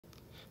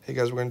Hey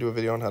guys, we're going to do a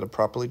video on how to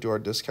properly do our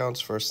discounts.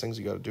 First things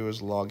you got to do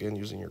is log in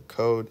using your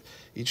code.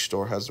 Each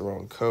store has their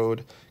own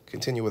code.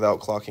 Continue without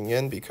clocking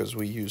in because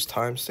we use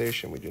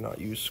TimeStation. We do not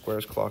use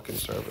Square's clock-in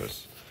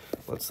service.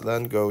 Let's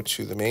then go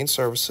to the main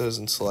services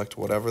and select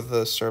whatever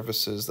the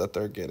service is that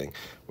they're getting.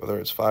 Whether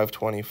it's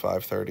 520,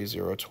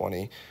 530,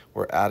 020,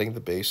 we're adding the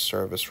base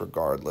service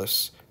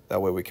regardless.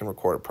 That way we can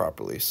record it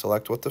properly.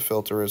 Select what the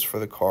filter is for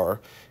the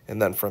car,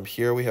 and then from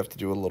here we have to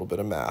do a little bit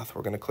of math.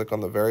 We're going to click on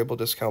the variable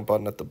discount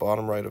button at the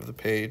bottom right of the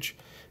page,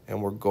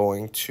 and we're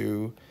going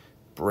to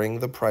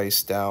bring the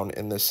price down,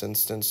 in this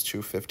instance, to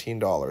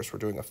 $15. We're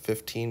doing a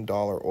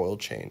 $15 oil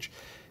change.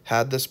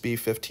 Had this be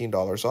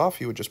 $15 off,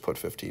 you would just put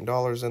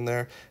 $15 in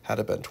there. Had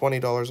it been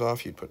 $20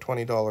 off, you'd put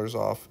 $20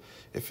 off.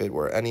 If it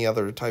were any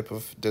other type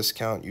of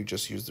discount, you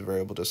just use the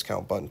variable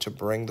discount button to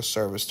bring the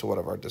service to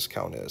whatever our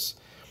discount is.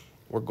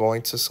 We're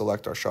going to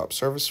select our shop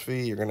service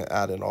fee. You're going to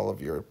add in all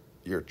of your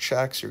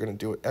checks. You're going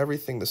to do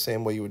everything the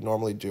same way you would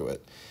normally do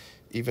it.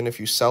 Even if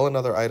you sell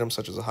another item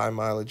such as a high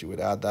mileage, you would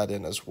add that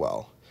in as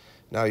well.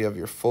 Now you have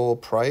your full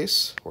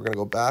price. We're going to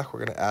go back.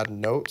 We're going to add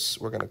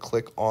notes. We're going to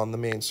click on the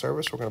main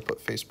service. We're going to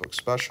put Facebook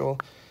special.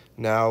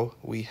 Now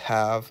we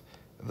have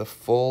the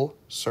full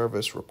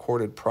service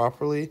recorded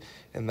properly,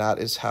 and that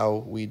is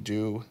how we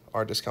do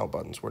our discount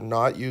buttons. We're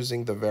not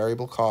using the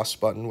variable cost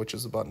button, which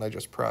is the button I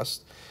just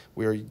pressed.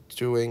 We are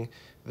doing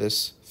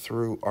this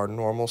through our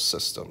normal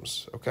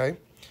systems, okay?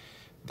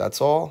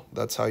 That's all.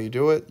 That's how you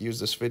do it. Use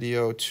this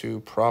video to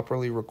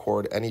properly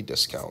record any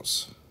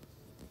discounts.